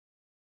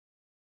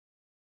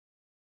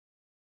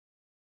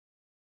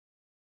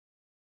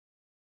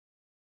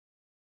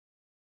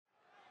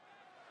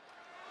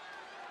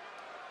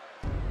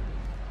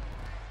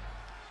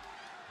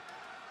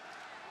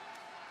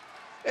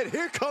And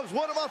here comes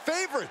one of my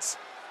favorites.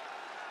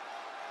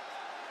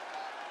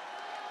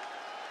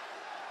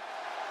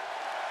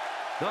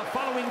 The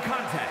following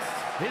contest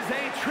is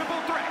a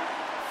triple threat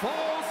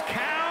Falls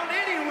Count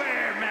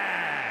Anywhere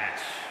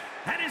match.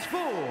 And is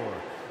for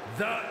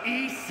the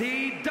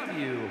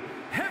ECW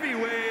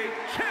Heavyweight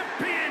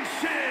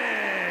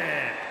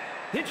Championship.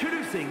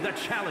 Introducing the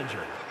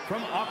challenger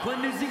from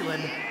Auckland, New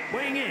Zealand,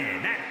 weighing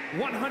in at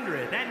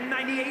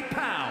 198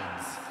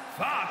 pounds,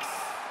 Fox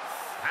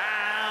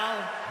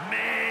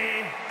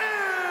Mayhem.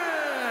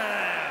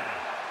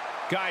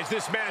 Guys,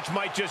 this match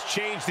might just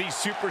change these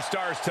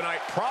superstars tonight.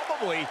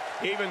 Probably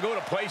even go to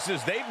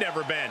places they've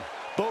never been.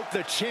 Both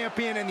the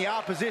champion and the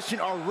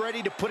opposition are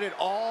ready to put it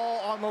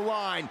all on the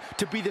line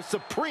to be the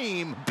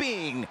supreme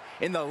being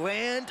in the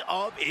land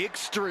of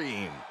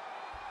extreme.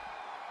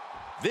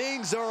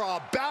 Things are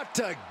about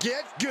to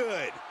get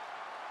good.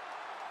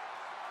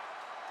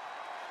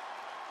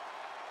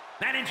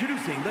 And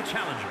introducing the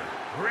challenger,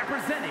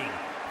 representing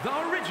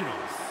the Originals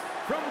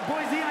from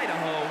Boise,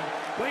 Idaho,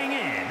 weighing in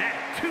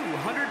at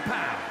 200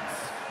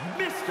 pounds,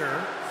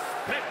 Mr.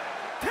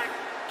 Pectacular!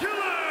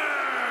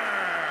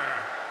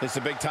 This is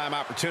a big-time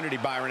opportunity,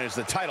 Byron, as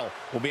the title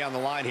will be on the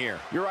line here.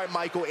 You're right,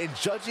 Michael, and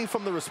judging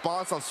from the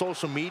response on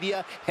social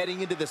media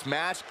heading into this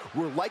match,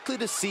 we're likely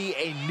to see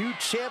a new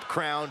champ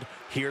crowned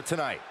here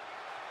tonight.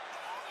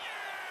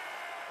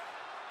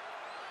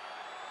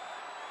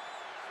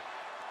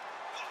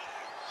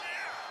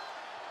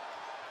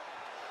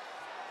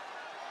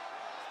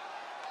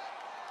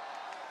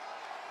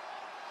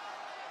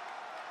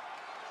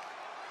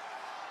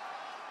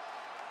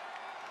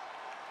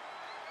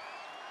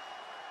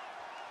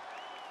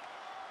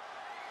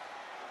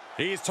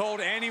 He's told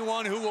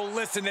anyone who will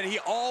listen that he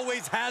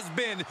always has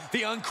been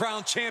the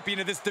uncrowned champion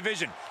of this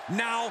division.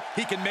 Now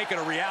he can make it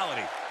a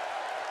reality.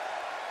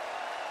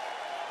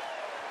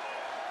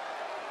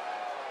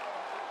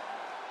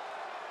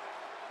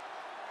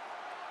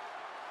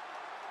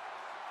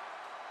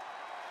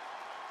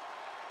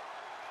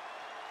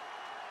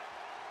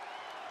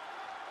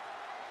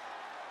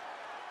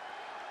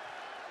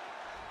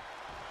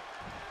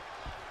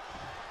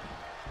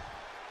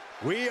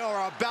 We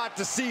are about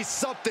to see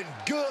something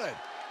good.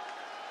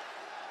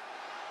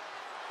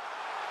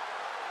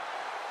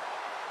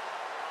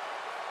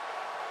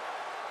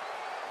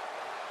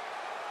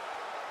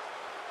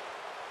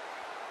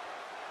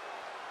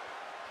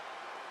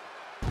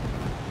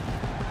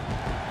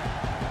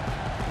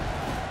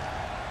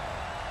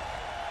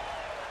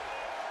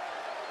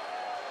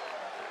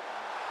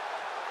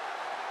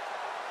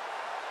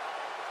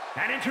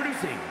 And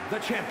introducing the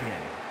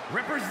champion,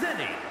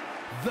 representing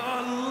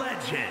the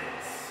Legends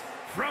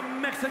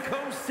from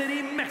Mexico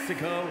City,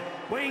 Mexico,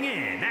 weighing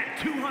in at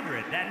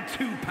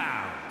 202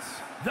 pounds,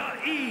 the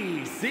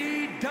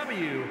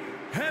ECW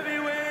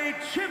Heavyweight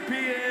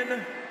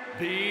Champion,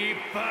 the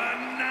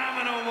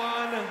phenomenal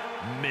one,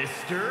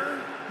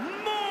 Mr.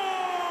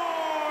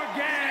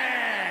 Morgan!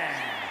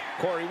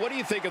 Corey, what do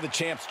you think of the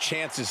champ's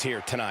chances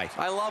here tonight?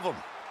 I love him.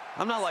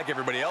 I'm not like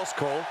everybody else,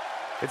 Cole.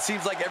 It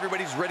seems like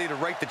everybody's ready to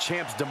write the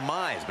champ's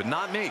demise, but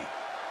not me.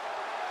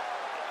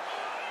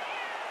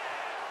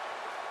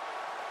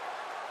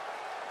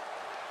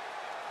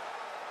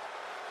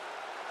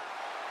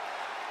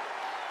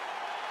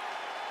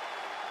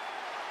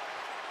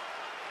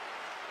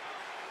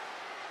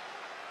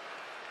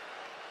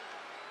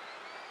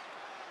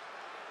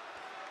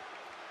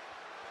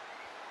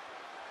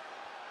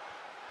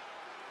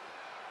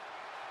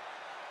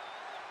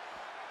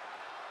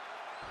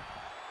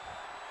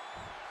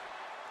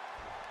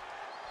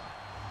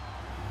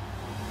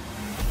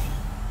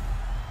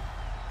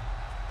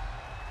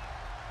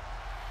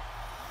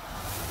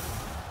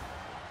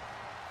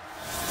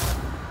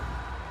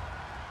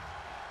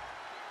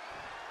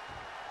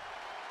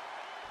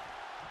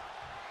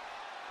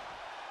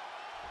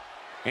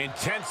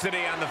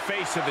 Intensity on the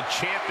face of the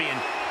champion.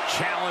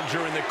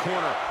 Challenger in the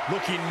corner,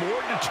 looking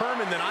more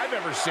determined than I've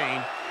ever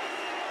seen.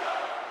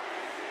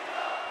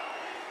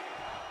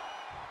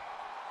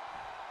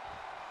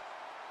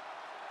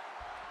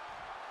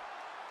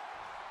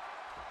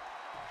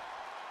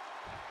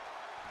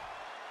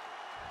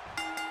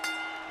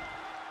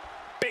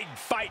 Big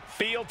fight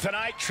field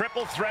tonight.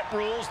 Triple threat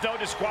rules, no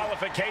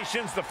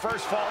disqualifications. The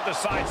first fall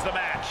decides the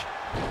match.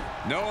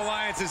 No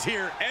alliances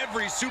here.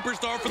 Every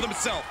superstar for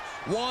themselves.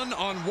 One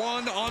on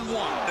one on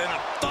one. Then a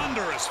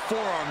thunderous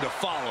forearm to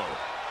follow.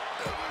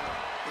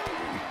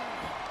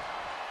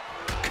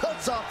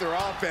 Cuts off their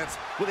offense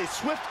with a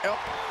swift elbow.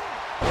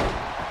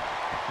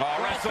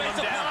 Oh, wrestle him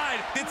down.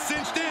 It's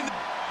cinched in.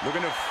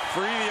 Looking to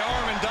free the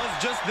arm and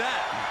does just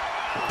that.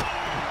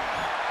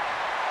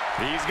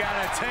 He's got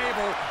a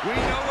table. We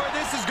know where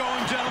this is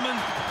going, gentlemen.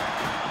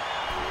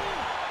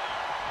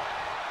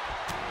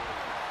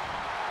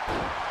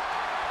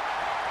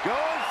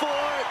 Going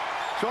for it.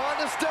 Trying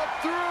to step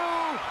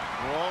through.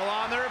 Roll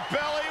on their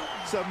belly.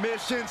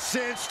 Submission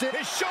cinched it.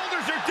 His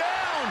shoulders are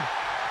down.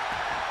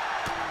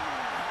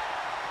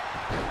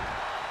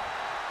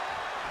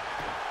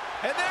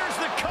 And there's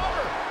the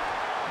cover.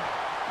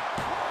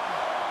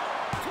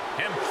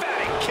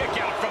 Emphatic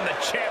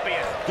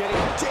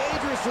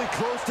dangerously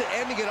close to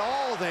ending it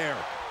all there.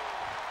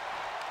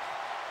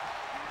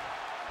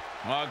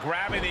 Well,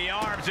 grabbing the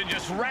arms and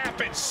just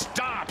rapid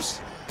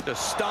stops.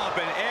 Just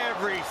stomping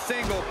every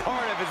single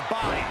part of his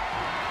body.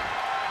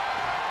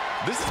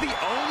 This is the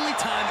only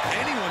time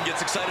anyone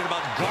gets excited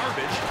about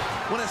garbage,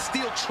 when a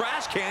steel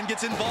trash can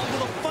gets involved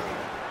with a foot.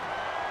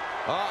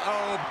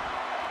 Uh-oh.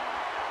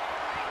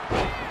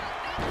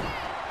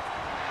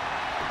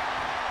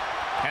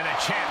 And the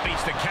champ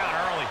beats the count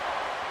early.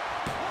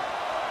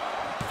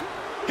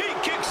 He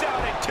kicks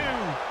out at 2.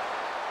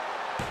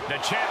 The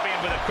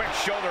champion with a quick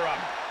shoulder up.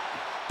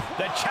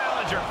 The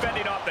challenger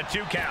fending off the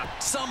 2 count.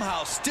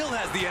 Somehow still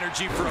has the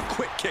energy for a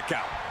quick kick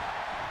out.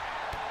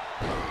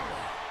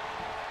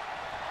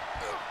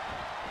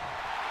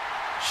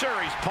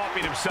 Sure, he's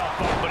pumping himself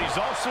up, but he's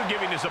also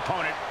giving his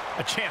opponent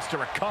a chance to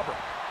recover.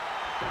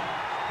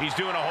 He's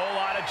doing a whole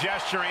lot of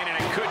gesturing, and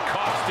it could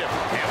cost him.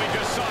 And we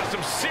just saw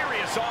some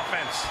serious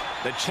offense.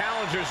 The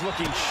challenger's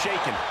looking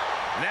shaken.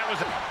 And that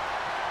was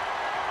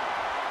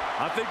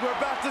I think we're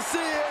about to see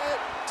it.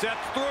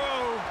 Steps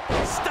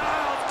through.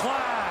 Styles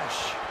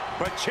clash.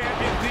 But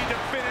champions need to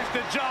finish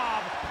the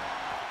job.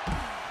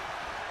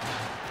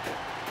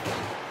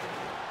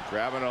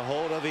 Grabbing a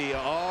hold of the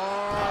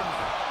arm.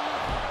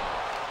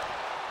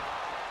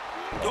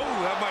 Oh,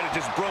 that might have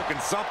just broken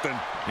something.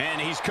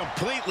 And he's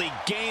completely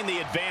gained the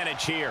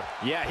advantage here.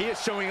 Yeah, he is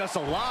showing us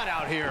a lot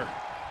out here.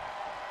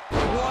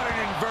 What an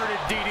inverted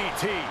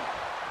DDT.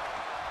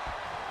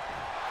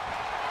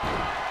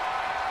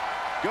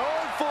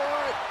 Going for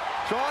it.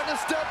 Trying to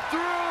step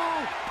through.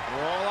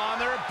 Roll on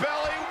their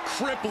belly.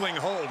 Crippling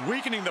hold,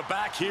 weakening the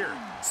back here.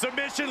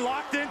 Submission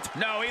locked in.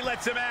 No, he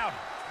lets him out.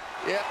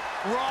 Yep.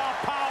 Raw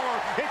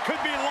power. It could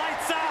be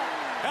lights out.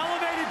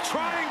 Elevated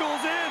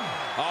triangles in.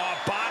 Oh,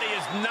 body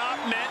is not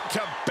meant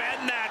to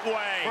bend that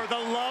way. For the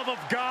love of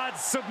God,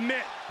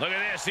 submit. Look at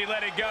this, he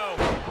let it go.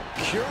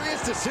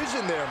 Curious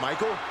decision there,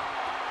 Michael.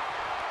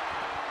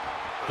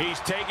 He's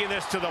taking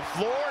this to the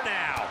floor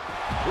now.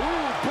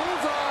 Ooh,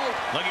 bullseye.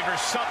 Looking for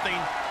something,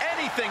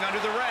 anything under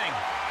the ring.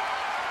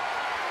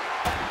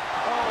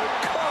 Oh,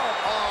 come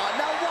on.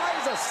 Now, why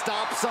is a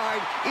stop sign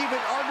even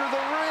under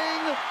the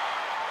ring?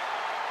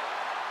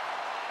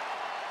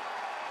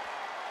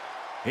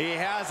 He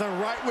has him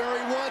right where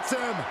he wants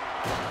him.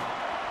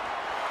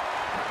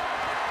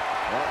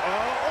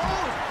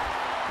 Uh-oh.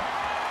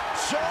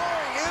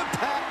 Showing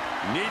impact.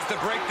 Needs to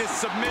break this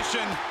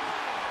submission.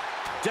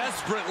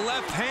 Desperate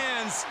left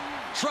hands,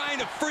 trying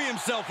to free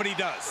himself, and he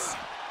does.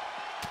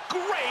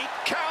 Great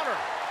counter.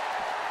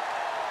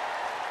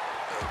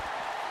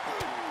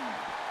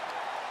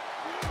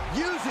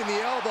 Using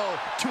the elbow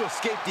to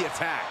escape the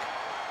attack.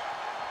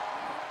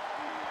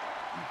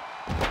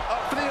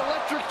 Up for the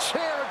electric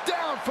chair,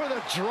 down for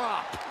the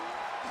drop.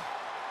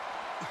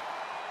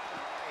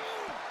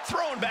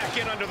 Thrown back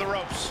in under the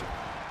ropes.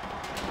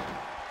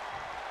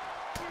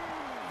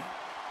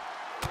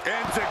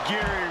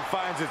 Enziguri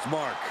finds its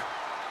mark.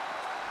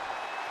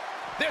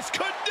 This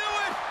could do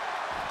it.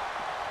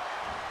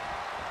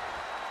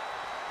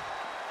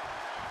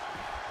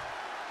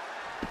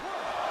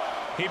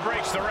 He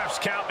breaks the ref's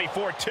count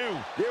before 2.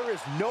 There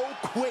is no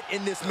quit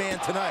in this man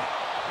tonight.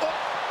 Oh.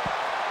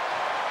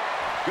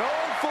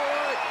 Going for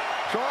it.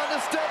 Trying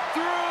to step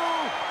through.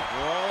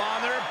 Roll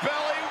on their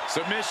belly.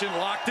 Submission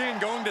locked in,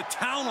 going to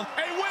town. A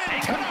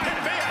win tonight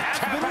via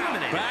tap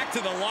out. Back to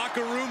the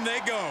locker room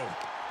they go.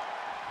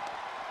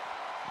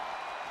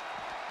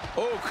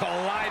 Oh,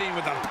 colliding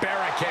with a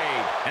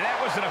barricade. And that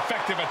was an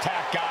effective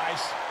attack, guys.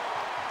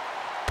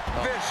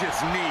 Vicious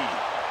knee.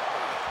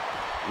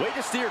 Way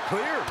to steer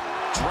clear.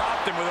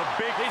 Dropped him with a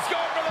big... He's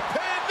going for the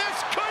pin. This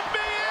could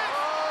be it.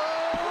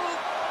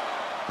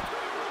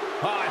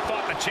 Oh, I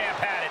thought the champ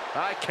had it.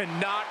 I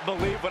cannot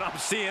believe what I'm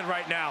seeing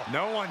right now.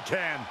 No one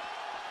can.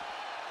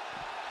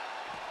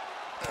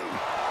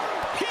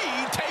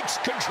 He takes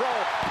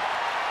control.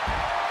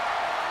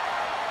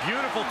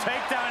 Beautiful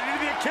takedown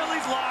into the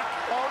Achilles lock.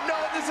 Oh, no,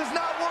 this is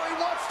not where he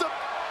wants to...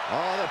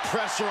 Oh, the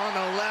pressure on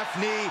the left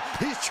knee.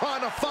 He's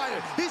trying to fight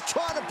it. He's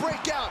trying to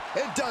break out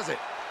and does it.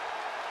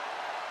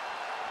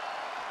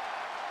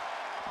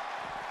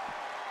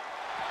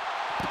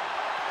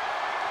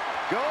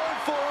 Going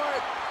for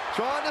it.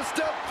 Trying to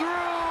step through.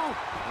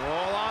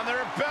 Roll on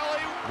their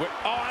belly.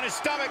 Oh, on his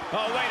stomach.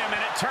 Oh, wait a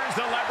minute. Turns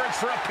the leverage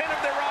for a pin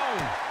of their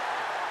own.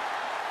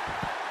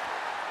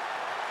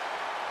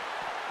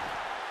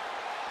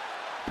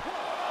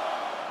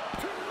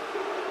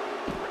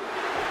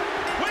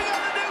 We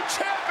got a new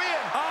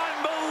champion.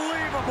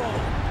 Unbelievable.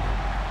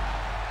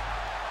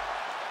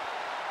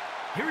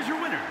 Here's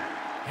your winner,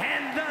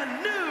 and the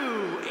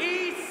new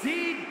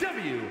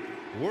ECW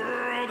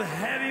World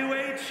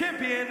Heavyweight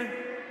Champion,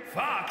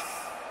 Fox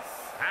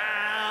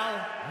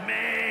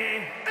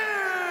Mayhem.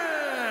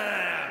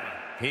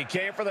 He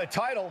came for the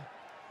title,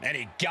 and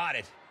he got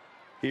it.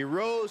 He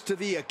rose to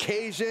the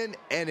occasion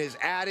and is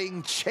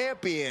adding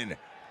champion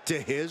to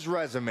his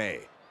resume.